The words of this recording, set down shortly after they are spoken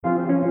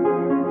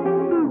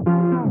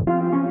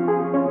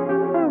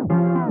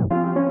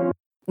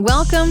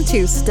Welcome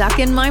to Stuck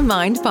in My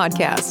Mind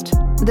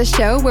podcast, the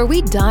show where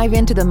we dive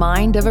into the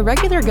mind of a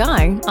regular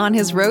guy on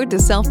his road to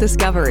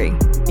self-discovery.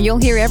 You'll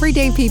hear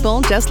everyday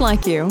people just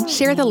like you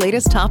share the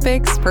latest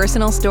topics,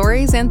 personal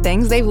stories, and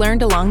things they've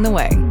learned along the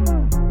way.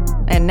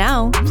 And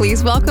now,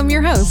 please welcome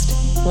your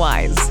host,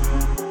 Wise.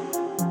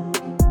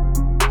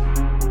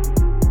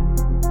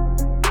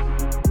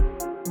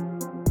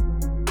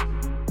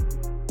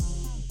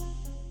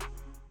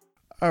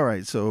 All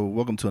right, so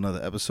welcome to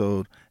another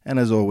episode. And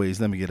as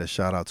always, let me get a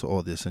shout out to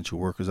all the essential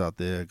workers out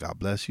there. God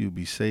bless you.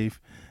 Be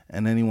safe.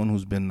 And anyone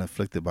who's been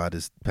afflicted by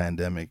this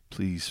pandemic,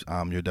 please,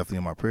 you're definitely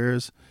in my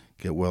prayers.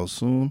 Get well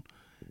soon.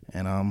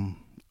 And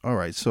all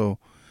right, so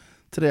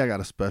today I got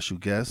a special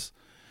guest.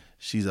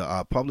 She's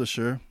a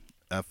publisher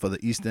for the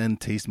East End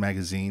Taste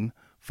Magazine,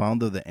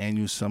 founder of the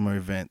annual summer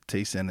event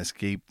Taste and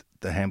Escape,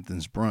 the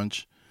Hamptons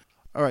Brunch.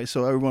 All right,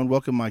 so everyone,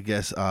 welcome my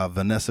guest,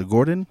 Vanessa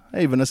Gordon.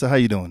 Hey, Vanessa, how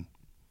you doing?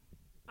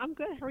 I'm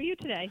good. How are you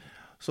today?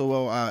 So,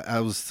 well, I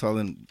was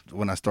telling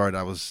when I started,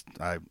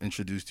 I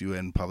introduced you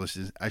and published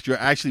this. You're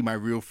actually my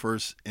real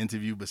first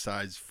interview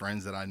besides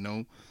friends that I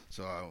know.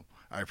 So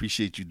I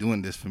appreciate you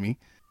doing this for me.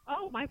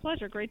 Oh, my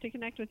pleasure. Great to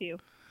connect with you.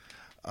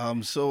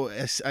 So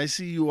I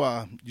see you.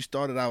 You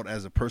started out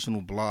as a personal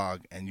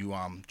blog and you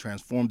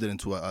transformed it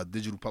into a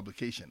digital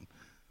publication.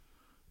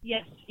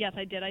 Yes,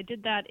 I did. I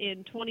did that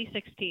in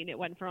 2016. It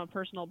went from a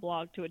personal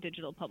blog to a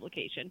digital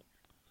publication.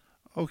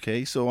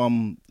 Okay, so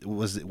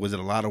was it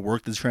a lot of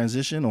work to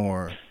transition,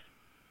 or?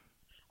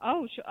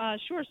 Oh,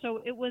 sure.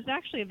 So it was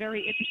actually a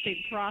very interesting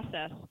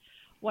process.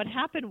 What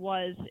happened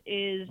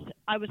is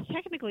I was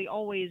technically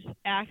always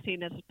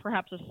acting as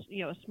perhaps a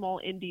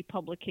small indie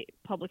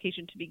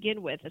publication to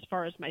begin with, as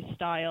far as my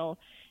style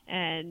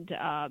and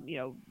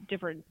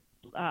different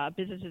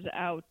businesses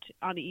out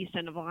on the east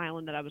end of Long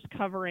Island that I was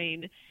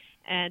covering.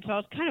 And so I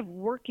was kind of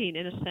working,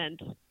 in a sense,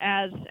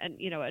 as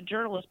a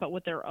journalist, but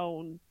with their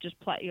own just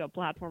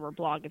platform or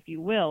blog, if you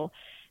will.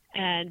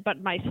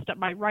 But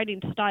my writing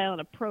style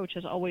and approach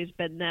has always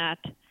been that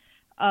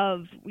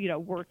of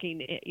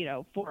working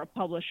for a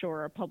publisher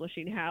or a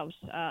publishing house,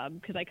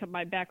 because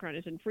my background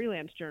is in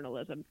freelance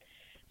journalism.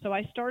 So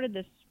I started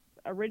this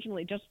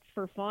originally just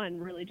for fun,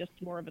 really just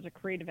more of as a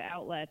creative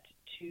outlet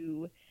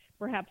to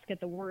perhaps get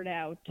the word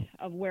out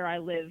of where I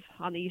live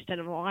on the east end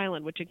of Long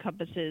Island, which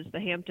encompasses the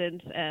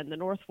Hamptons and the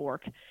North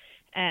Fork.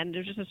 And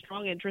there's just a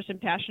strong interest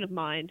and passion of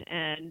mine.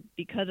 And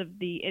because of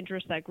the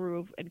interest that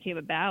grew and came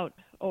about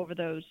over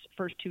those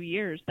first 2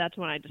 years, that's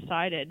when I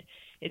decided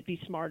it'd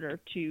be smarter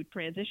to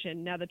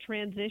transition. Now, the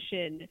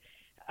transition,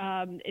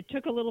 it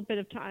took a little bit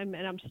of time,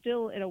 and I'm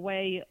still, in a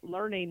way,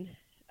 learning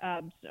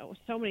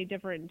so many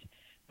different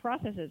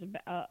processes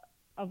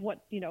of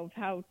what, of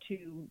how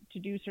to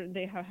do certain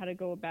things, how to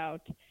go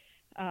about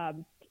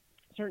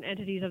certain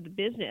entities of the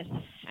business.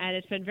 And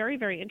it's been very,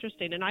 very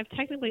interesting. And I've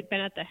technically been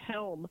at the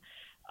helm,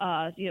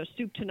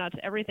 soup to nuts,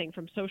 everything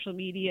from social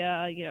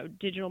media,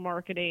 digital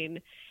marketing,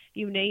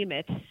 you name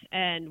it.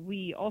 And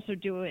we also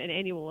do an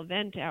annual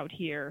event out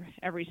here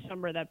every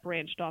summer that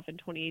branched off in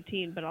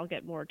 2018, but I'll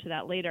get more to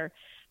that later.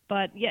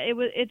 But yeah,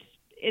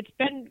 it's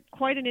been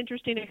quite an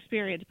interesting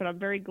experience, but I'm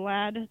very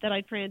glad that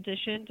I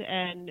transitioned,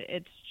 and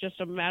it's just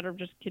a matter of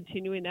just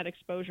continuing that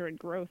exposure and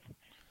growth.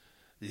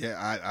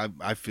 Yeah,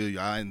 I feel you.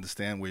 I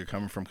understand where you're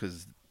coming from,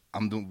 because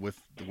I'm doing with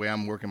the way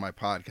I'm working my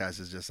podcast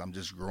is just I'm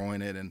just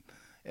growing it and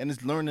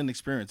it's learning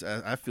experience.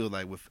 I feel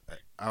like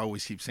I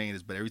always keep saying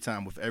this, but every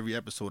time with every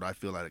episode I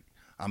feel like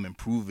I'm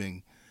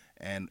improving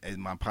and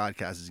my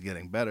podcast is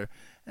getting better.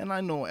 And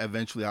I know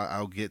eventually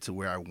I'll get to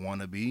where I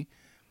want to be,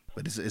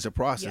 but it's a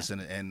process.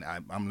 Yeah. And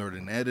I'm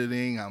learning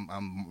editing.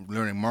 I'm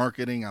learning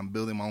marketing. I'm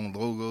building my own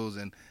logos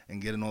and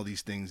getting all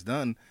these things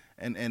done.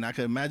 And I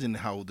can imagine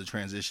how the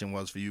transition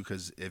was for you,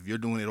 because if you're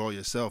doing it all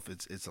yourself,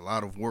 it's a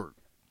lot of work.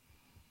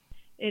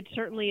 It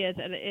certainly is,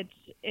 and it's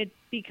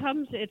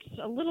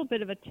a little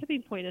bit of a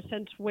tipping point, in a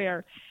sense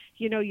where,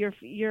 you're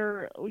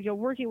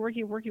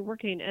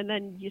working, and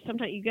then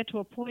sometimes you get to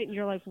a point and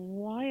you're like,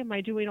 why am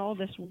I doing all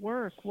this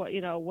work? What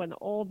when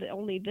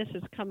only this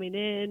is coming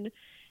in.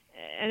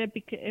 And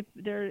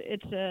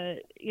it's a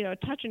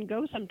touch and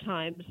go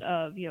sometimes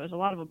of there's a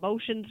lot of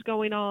emotions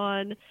going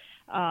on.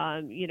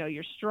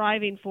 You're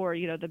striving for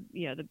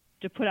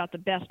to put out the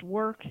best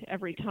work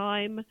every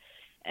time,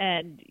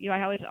 and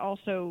I always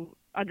also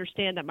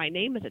understand that my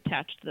name is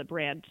attached to the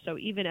brand. So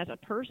even as a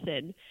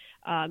person,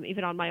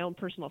 even on my own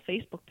personal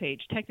Facebook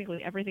page,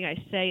 technically everything I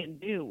say and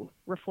do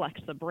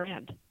reflects the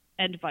brand,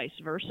 and vice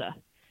versa.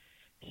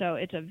 So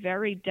it's a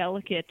very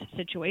delicate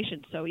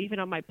situation. So even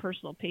on my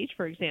personal page,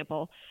 for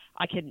example,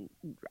 I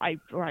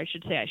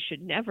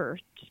should never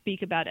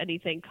speak about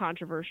anything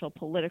controversial,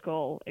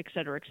 political, et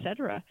cetera, et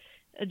cetera.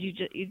 You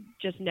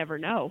just never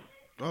know.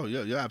 Oh,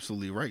 yeah, you're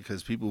absolutely right,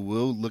 because people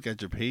will look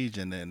at your page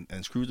and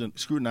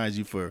scrutinize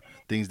you for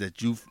things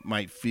that you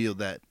might feel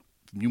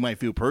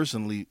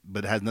personally,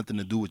 but it has nothing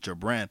to do with your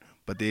brand,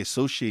 but they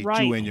associate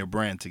right. you and your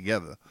brand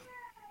together.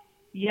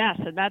 Yes,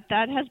 and that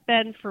has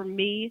been, for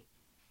me,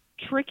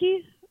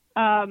 tricky.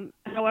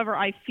 However,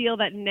 I feel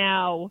that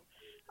now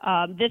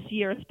This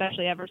year,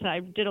 especially, ever since I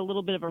did a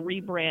little bit of a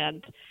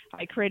rebrand,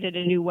 I created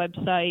a new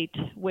website,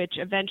 which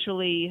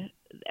eventually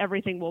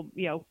everything will,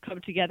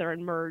 come together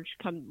and merge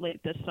come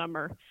late this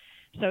summer.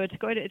 So it's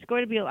going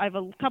to be. I have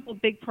a couple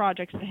of big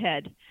projects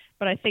ahead,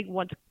 but I think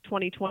once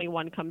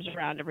 2021 comes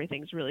around,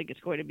 everything's really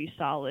just going to be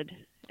solid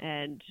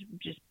and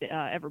just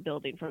ever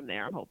building from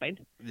there. I'm hoping.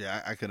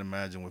 Yeah, I can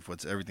imagine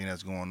with everything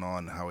that's going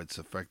on, how it's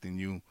affecting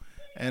you.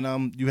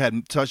 And you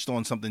had touched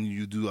on something.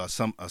 You do a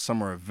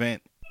summer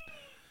event.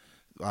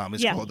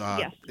 It's yes, called.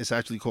 Yes. It's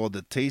actually called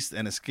the Taste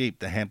and Escape,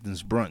 the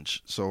Hamptons Brunch.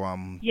 So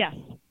Yes.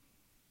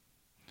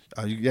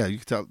 You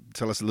can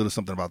tell us a little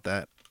something about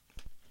that.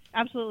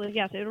 Absolutely,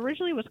 yes. It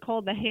originally was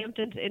called the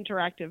Hamptons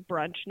Interactive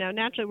Brunch. Now,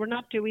 naturally, we're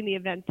not doing the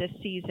event this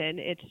season.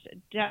 It's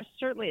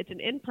an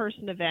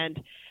in-person event.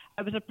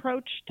 I was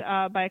approached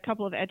by a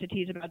couple of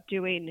entities about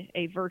doing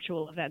a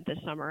virtual event this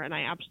summer, and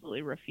I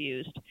absolutely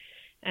refused.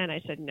 And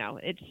I said, no,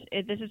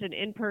 this is an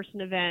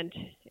in-person event.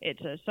 It's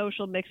a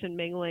social mix and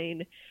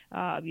mingling,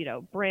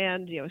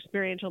 brand,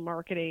 experiential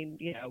marketing,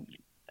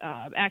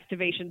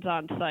 activations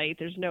on site.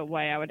 There's no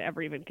way I would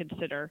ever even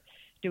consider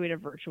doing a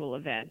virtual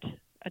event,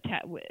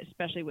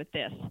 especially with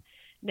this.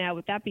 Now,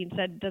 with that being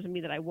said, it doesn't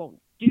mean that I won't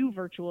do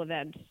virtual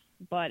events,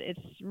 but it's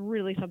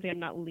really something I'm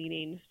not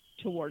leaning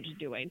towards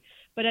doing.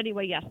 But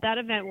anyway, yes, that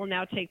event will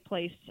now take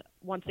place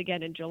once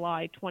again in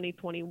July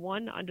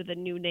 2021 under the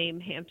new name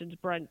Hamptons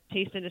Brunch,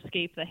 Taste and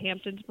Escape, the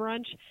Hamptons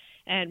Brunch.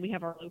 And we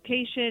have our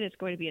location. It's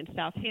going to be in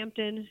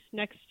Southampton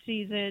next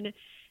season.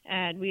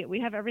 And we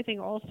have everything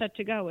all set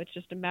to go. It's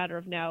just a matter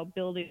of now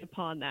building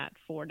upon that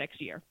for next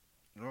year.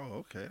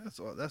 Oh, okay.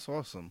 That's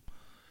awesome.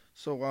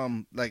 So,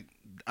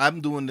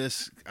 I'm doing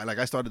this.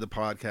 I started the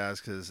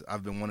podcast because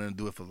I've been wanting to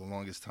do it for the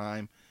longest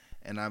time,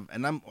 and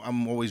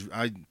I'm always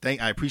I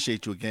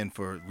appreciate you again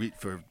for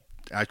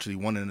actually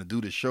wanting to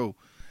do the show,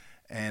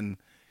 and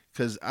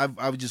because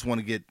I just want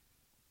to get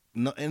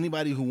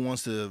anybody who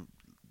wants to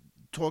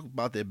talk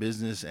about their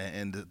business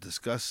and to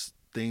discuss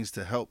things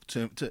to help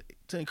to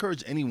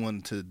encourage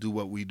anyone to do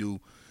what we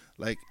do.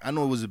 Like, I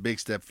know it was a big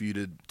step for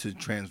you to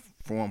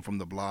transform from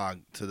the blog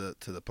to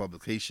the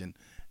publication.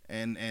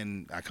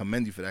 And I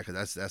commend you for that,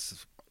 because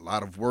that's a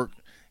lot of work.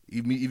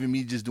 Even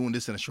me just doing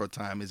this in a short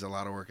time is a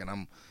lot of work,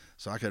 and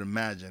so I could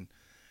imagine.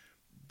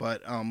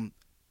 But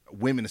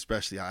women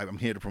especially, I'm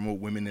here to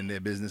promote women in their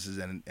businesses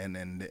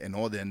and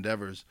all their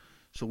endeavors.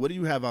 So what do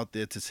you have out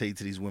there to say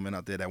to these women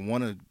out there that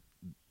want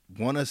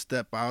to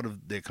step out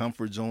of their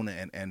comfort zone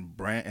and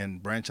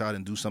branch out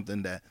and do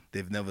something that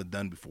they've never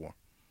done before?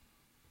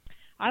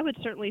 I would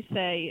certainly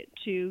say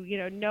to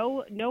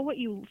know what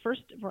you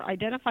first, or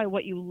identify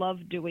what you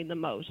love doing the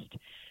most.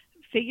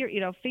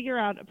 Figure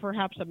out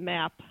perhaps a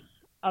map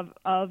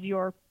of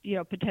your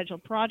potential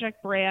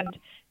project, brand,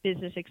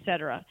 business,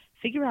 etc.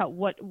 Figure out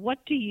what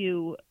do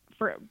you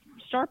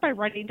start by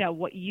writing down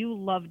what you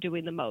love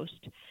doing the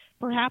most.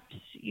 Perhaps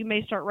you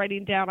may start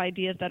writing down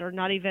ideas that are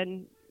not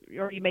even,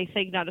 or you may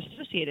think not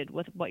associated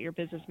with what your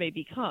business may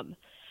become.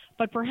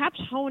 But perhaps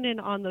hone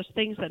in on those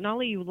things that not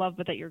only you love,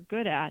 but that you're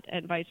good at,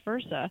 and vice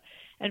versa,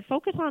 and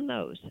focus on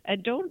those.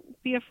 And don't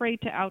be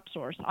afraid to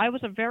outsource. I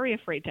was very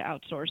afraid to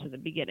outsource in the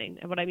beginning.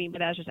 And what I mean by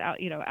that is just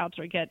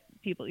outsource, get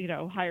people,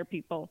 hire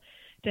people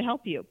to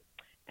help you.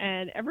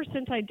 And ever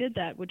since I did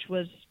that, which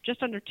was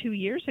just under 2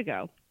 years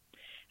ago,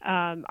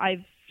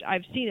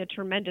 I've seen a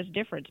tremendous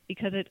difference,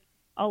 because it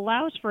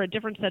allows for a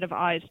different set of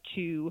eyes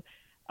to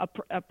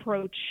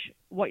approach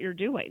what you're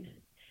doing.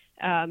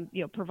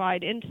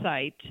 Provide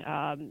insight,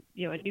 a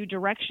new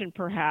direction,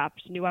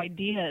 perhaps, new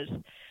ideas.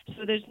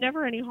 So there's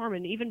never any harm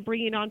in even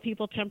bringing on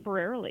people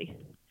temporarily.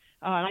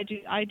 And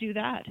I do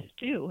that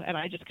too, and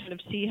I just kind of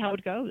see how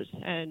it goes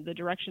and the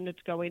direction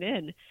it's going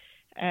in,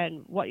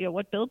 and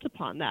what builds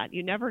upon that.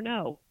 You never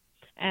know.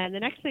 And the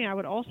next thing I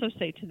would also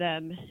say to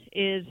them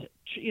is,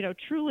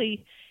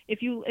 truly,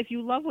 if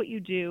you love what you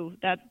do,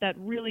 that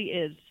really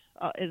is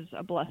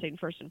a blessing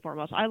first and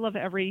foremost. I love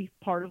every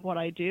part of what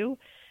I do.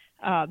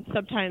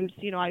 Sometimes,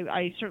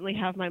 I certainly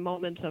have my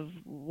moments of,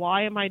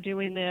 why am I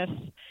doing this?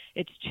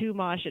 It's too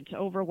much. It's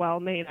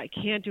overwhelming. I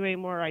can't do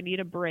anymore. I need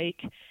a break.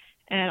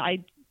 And I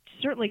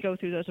certainly go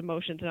through those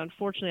emotions. And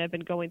unfortunately, I've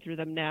been going through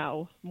them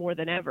now more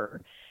than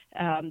ever.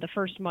 The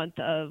first month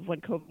of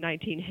when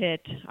COVID-19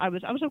 hit, I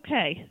was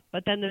okay.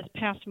 But then this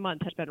past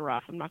month has been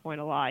rough. I'm not going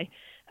to lie.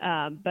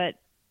 But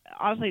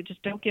honestly,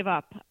 just don't give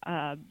up.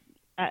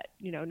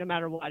 No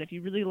matter what. If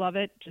you really love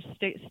it, just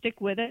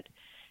stick with it.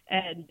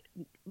 And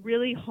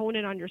really hone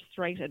in on your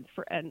strengths,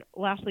 and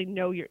lastly,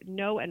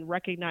 know and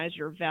recognize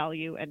your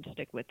value, and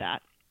stick with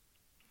that.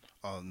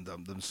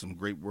 There's some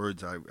great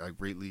words. I'm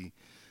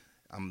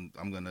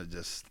gonna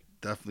just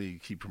definitely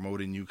keep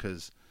promoting you,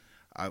 because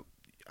I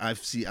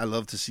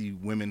love to see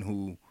women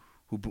who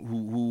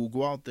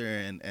go out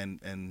there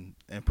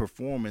and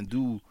perform and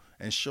do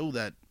and show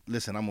that,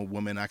 listen, I'm a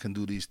woman, I can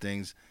do these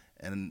things,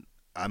 and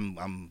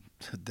I'm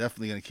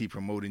definitely gonna keep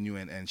promoting you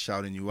and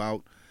shouting you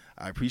out.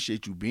 I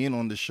appreciate you being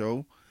on the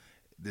show.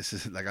 This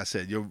is, like I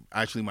said, you're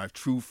actually my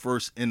true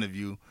first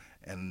interview,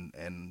 and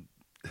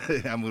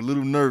I'm a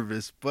little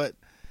nervous, but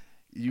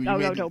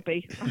No, don't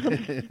be.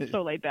 I'm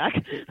so laid back.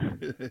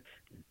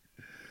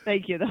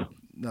 Thank you, though.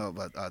 No,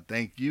 but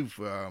thank you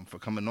for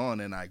coming on,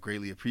 and I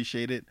greatly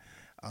appreciate it.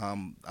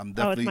 I'm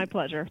definitely. Oh, it's my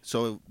pleasure.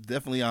 So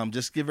definitely,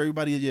 just give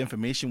everybody your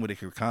information where they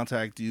can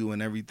contact you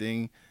and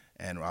everything,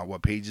 and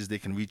what pages they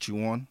can reach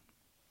you on.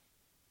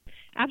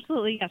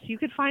 Absolutely, yes. You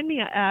could find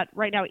me at,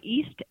 right now,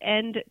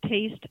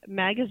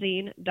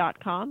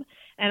 eastendtastemagazine.com,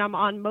 and I'm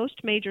on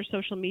most major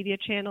social media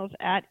channels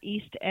at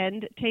East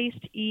End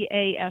Taste,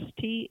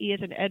 EAST, E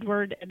as in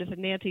Edward, N as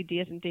in Nancy, D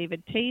as in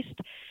David Taste,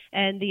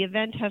 and the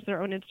event has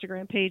their own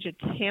Instagram page.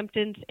 It's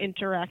Hamptons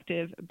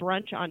Interactive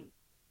Brunch on,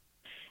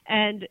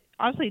 and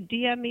honestly,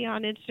 DM me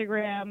on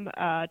Instagram,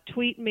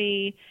 tweet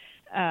me.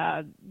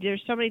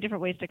 There's so many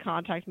different ways to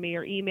contact me,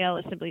 or email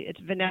is simply, it's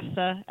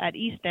Vanessa at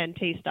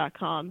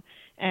eastendtaste.com,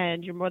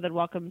 and you're more than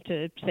welcome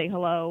to say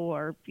hello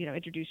or,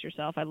 introduce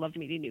yourself. I love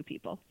meeting new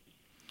people.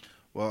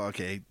 Well,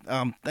 okay.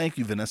 Thank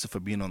you, Vanessa, for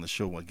being on the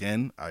show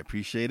again. I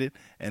appreciate it.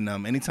 And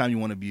anytime you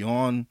want to be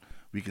on,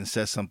 we can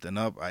set something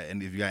up.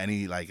 And if you got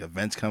any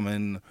events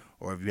coming,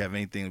 or if you have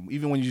anything,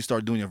 even when you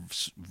start doing your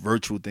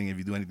virtual thing, if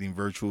you do anything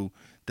virtual,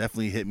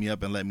 definitely hit me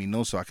up and let me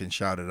know so I can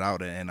shout it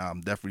out and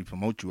definitely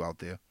promote you out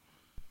there.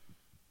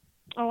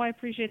 Oh, I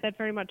appreciate that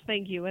very much.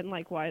 Thank you, and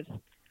likewise.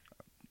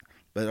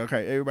 But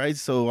okay, everybody.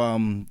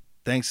 So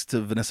thanks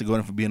to Vanessa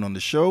Gordon for being on the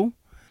show.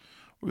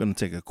 We're going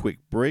to take a quick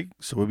break,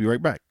 so we'll be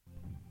right back.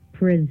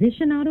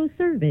 Precision Auto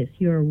Service,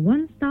 your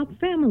one-stop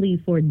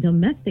family for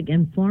domestic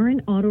and foreign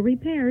auto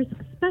repairs,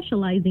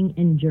 specializing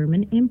in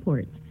German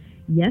imports.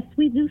 Yes,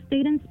 we do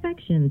state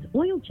inspections,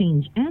 oil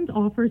change, and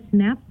offer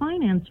SNAP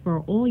finance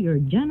for all your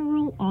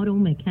general auto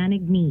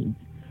mechanic needs.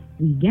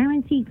 We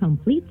guarantee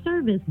complete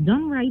service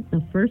done right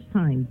the first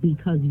time,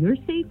 because your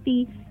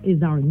safety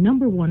is our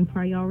number one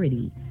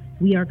priority.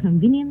 We are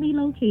conveniently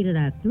located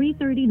at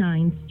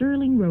 339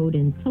 Sterling Road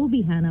in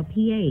Tobyhanna,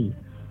 PA.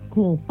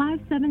 Call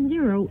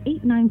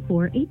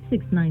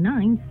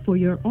 570-894-8699 for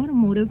your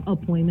automotive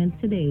appointment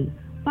today.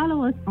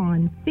 Follow us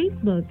on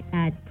Facebook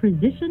at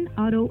Precision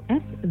Auto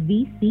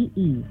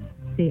SVCE.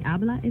 Se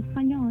habla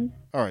español.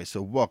 All right,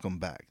 so welcome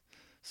back.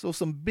 So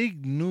some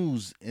big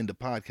news in the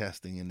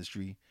podcasting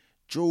industry.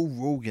 Joe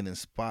Rogan and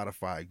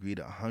Spotify agreed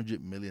a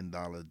 $100 million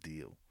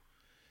deal.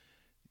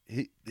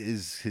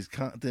 His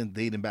content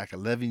dating back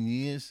 11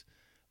 years.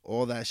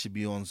 All that should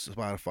be on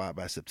Spotify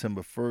by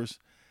September 1st.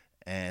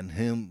 And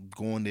him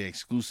going there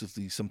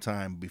exclusively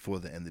sometime before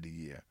the end of the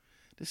year.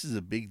 This is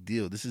a big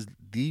deal. This is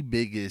the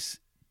biggest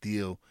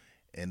deal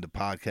in the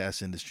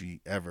podcast industry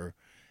ever.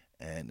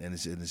 And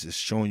it's just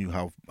showing you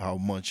how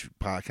much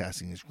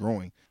podcasting is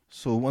growing.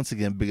 So once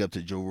again, big up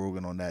to Joe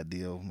Rogan on that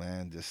deal,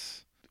 man.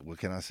 Just what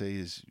can I say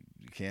is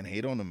you can't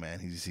hate on him,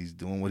 man. He's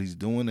doing what he's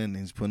doing, and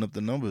he's putting up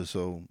the numbers.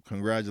 So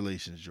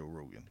congratulations, Joe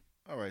Rogan.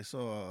 All right, so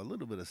a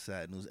little bit of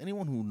sad news.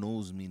 Anyone who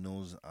knows me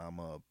knows I'm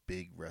a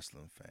big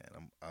wrestling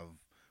fan. I've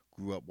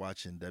grew up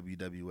watching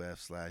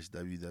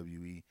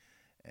WWF/WWE,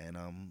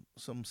 and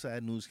some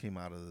sad news came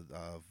out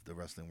of the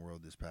wrestling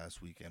world this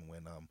past weekend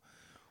when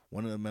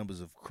one of the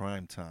members of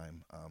Crime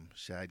Time,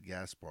 Shad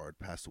Gaspard,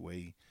 passed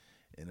away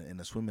in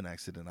a swimming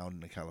accident out in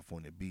the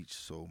California beach.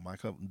 So my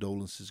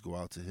condolences go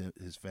out to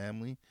his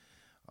family.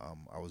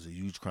 I was a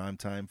huge Crime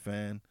Time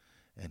fan,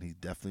 and he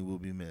definitely will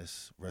be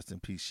missed. Rest in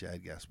peace,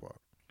 Shad Gaspard.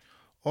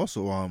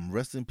 Also,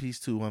 rest in peace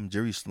to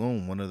Jerry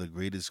Sloan, one of the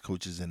greatest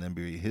coaches in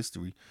NBA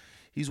history.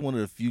 He's one of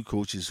the few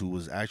coaches who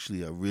was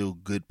actually a real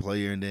good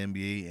player in the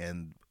NBA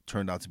and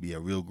turned out to be a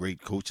real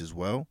great coach as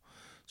well.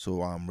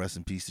 So rest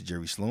in peace to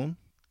Jerry Sloan.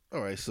 All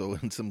right, so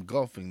in some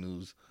golfing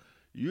news,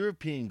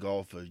 European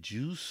golfer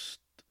Joost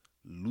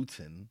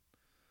Luiten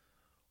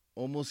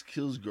almost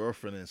kills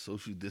girlfriend in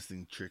social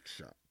distancing trick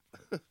shot.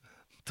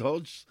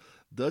 Dutch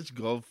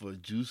golfer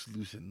Joost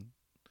Luiten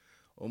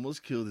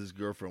almost killed his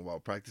girlfriend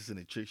while practicing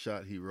a trick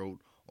shot he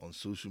wrote on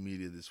social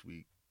media this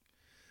week.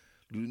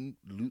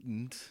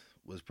 Luiten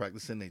was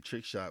practicing a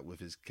trick shot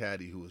with his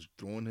caddy, who was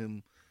throwing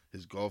him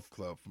his golf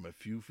club from a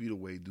few feet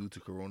away due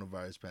to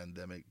coronavirus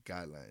pandemic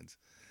guidelines,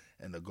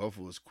 and the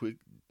golfer was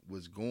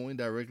going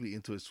directly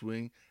into a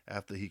swing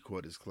after he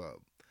caught his club.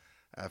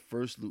 At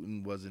first,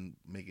 Luiten wasn't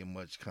making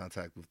much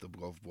contact with the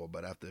golf ball,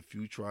 but after a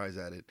few tries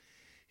at it,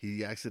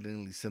 he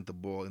accidentally sent the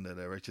ball in the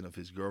direction of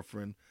his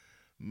girlfriend,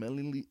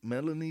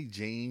 Melanie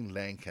Jane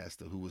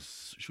Lancaster, who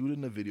was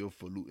shooting the video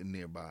for Luiten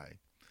nearby.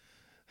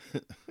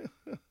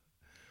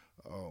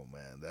 Oh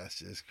man, that's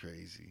just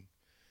crazy.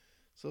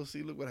 So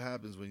see, look what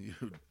happens when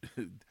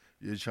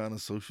you're trying to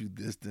social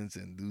distance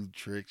and do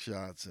trick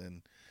shots,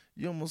 and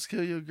you almost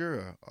kill your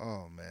girl.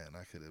 Oh man,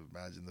 I could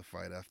imagine the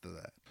fight after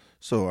that.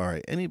 So all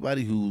right,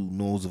 anybody who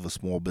knows of a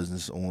small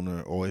business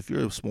owner, or if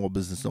you're a small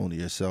business owner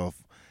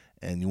yourself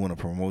and you want to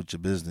promote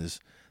your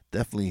business,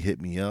 definitely hit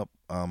me up.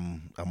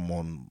 I'm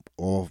on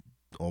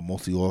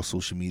mostly all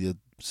social media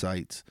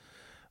sites.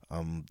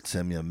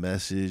 Send me a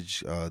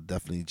message.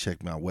 Definitely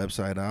check my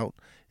website out.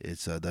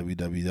 It's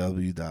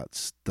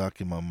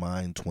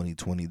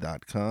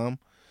www.stuckinmymind2020.com,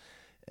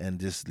 and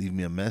just leave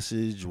me a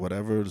message,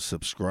 whatever, to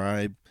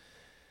subscribe,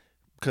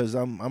 because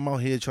I'm out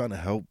here trying to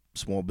help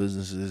small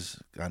businesses.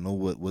 I know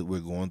what we're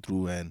going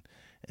through, and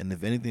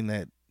if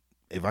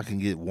I can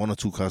get 1 or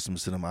 2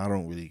 customers to them, I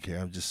don't really care.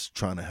 I'm just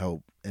trying to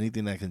help.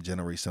 Anything that can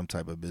generate some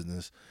type of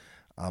business,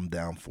 I'm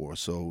down for.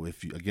 So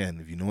if you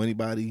know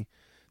anybody,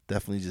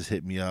 definitely just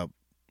hit me up,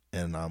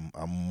 and I'm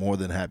more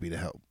than happy to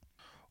help.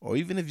 Or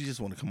even if you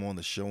just want to come on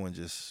the show and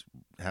just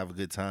have a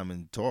good time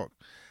and talk,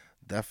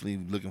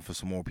 definitely looking for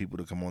some more people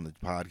to come on the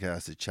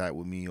podcast to chat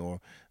with me or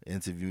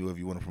interview if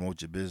you want to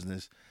promote your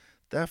business.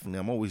 Definitely,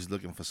 I'm always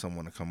looking for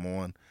someone to come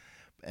on.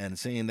 And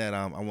saying that,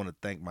 I want to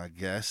thank my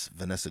guest,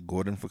 Vanessa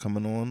Gordon, for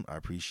coming on. I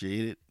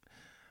appreciate it.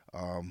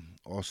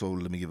 Also,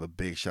 let me give a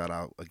big shout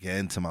out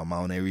again to my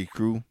Mount Airy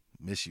crew.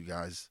 Miss you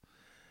guys.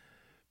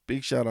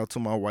 Big shout out to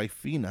my wife,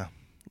 Fina.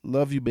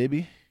 Love you,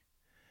 baby.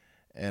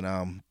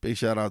 And big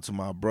shout out to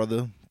my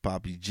brother,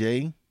 Poppy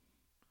J.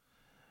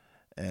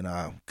 And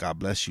God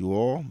bless you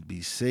all.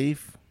 Be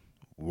safe.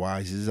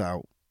 Wise is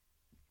out.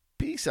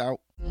 Peace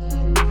out.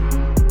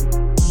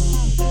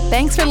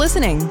 Thanks for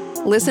listening.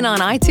 Listen on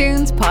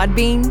iTunes,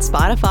 Podbean,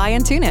 Spotify,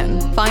 and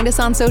TuneIn. Find us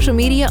on social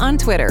media on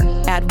Twitter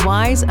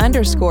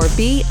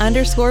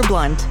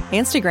 @wise_b_blunt,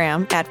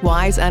 Instagram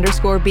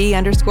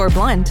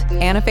 @wise_b_blunt,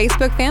 and a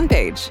Facebook fan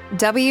page,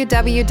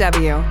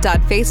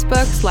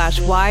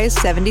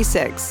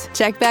 www.facebook.com/wise76.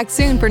 Check back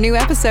soon for new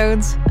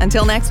episodes.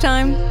 Until next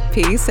time,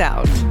 peace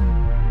out.